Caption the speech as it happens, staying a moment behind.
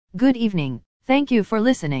Good evening. Thank you for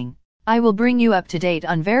listening. I will bring you up to date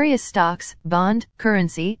on various stocks, bond,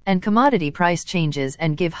 currency, and commodity price changes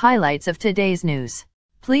and give highlights of today's news.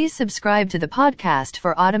 Please subscribe to the podcast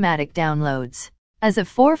for automatic downloads. As of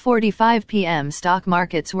 4:45 p.m., stock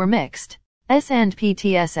markets were mixed. S&P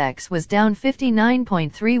TSX was down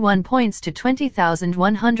 59.31 points to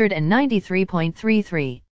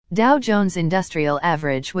 20,193.33. Dow Jones Industrial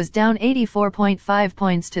Average was down 84.5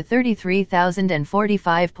 points to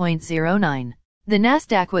 33,045.09. The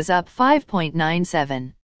Nasdaq was up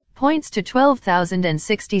 5.97 points to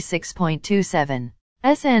 12,066.27.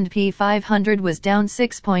 S&P 500 was down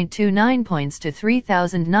 6.29 points to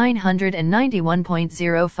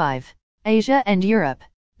 3,991.05. Asia and Europe.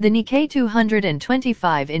 The Nikkei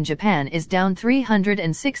 225 in Japan is down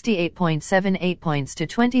 368.78 points to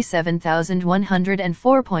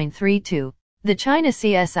 27,104.32. The China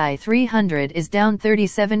CSI 300 is down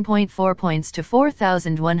 37.4 points to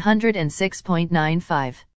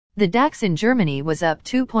 4,106.95. The DAX in Germany was up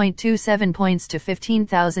 2.27 points to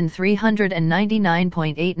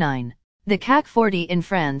 15,399.89. The CAC 40 in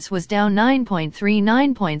France was down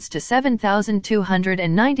 9.39 points to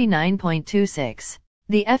 7,299.26.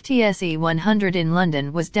 The FTSE 100 in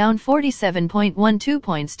London was down 47.12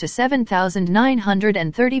 points to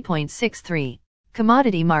 7,930.63.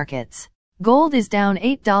 Commodity markets. Gold is down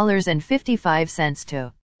 $8.55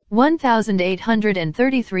 to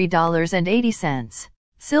 $1,833.80.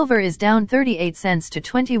 Silver is down 38 cents to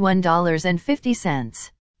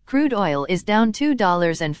 $21.50. Crude oil is down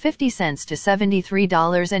 $2.50 to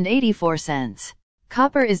 $73.84.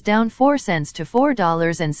 Copper is down 4 cents to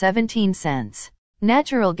 $4.17.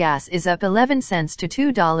 Natural gas is up 11 cents to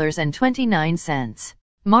 $2.29.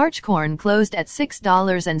 March corn closed at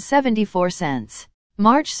 $6.74.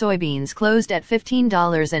 March soybeans closed at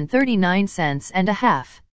 $15.39 and a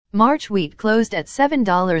half. March wheat closed at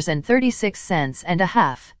 $7.36 and a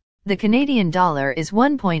half. The Canadian dollar is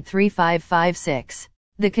 1.3556.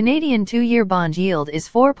 The Canadian 2-year bond yield is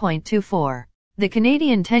 4.24. The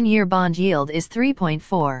Canadian 10-year bond yield is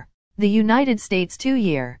 3.4. The United States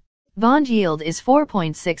 2-year bond yield is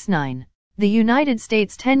 4.69. The United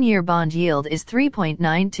States 10-year bond yield is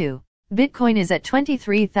 3.92. Bitcoin is at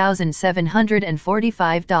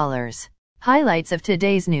 $23,745. Highlights of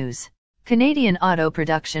today's news. Canadian auto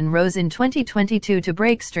production rose in 2022 to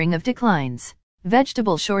break string of declines.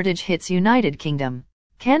 Vegetable shortage hits United Kingdom.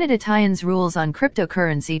 Canada tightens rules on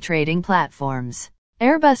cryptocurrency trading platforms.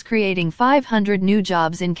 Airbus creating 500 new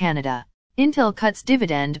jobs in Canada. Intel cuts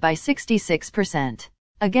dividend by 66%.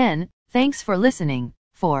 Again, thanks for listening.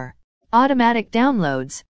 For automatic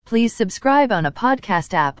downloads, please subscribe on a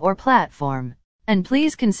podcast app or platform. And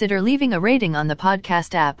please consider leaving a rating on the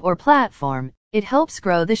podcast app or platform. It helps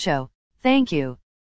grow the show. Thank you.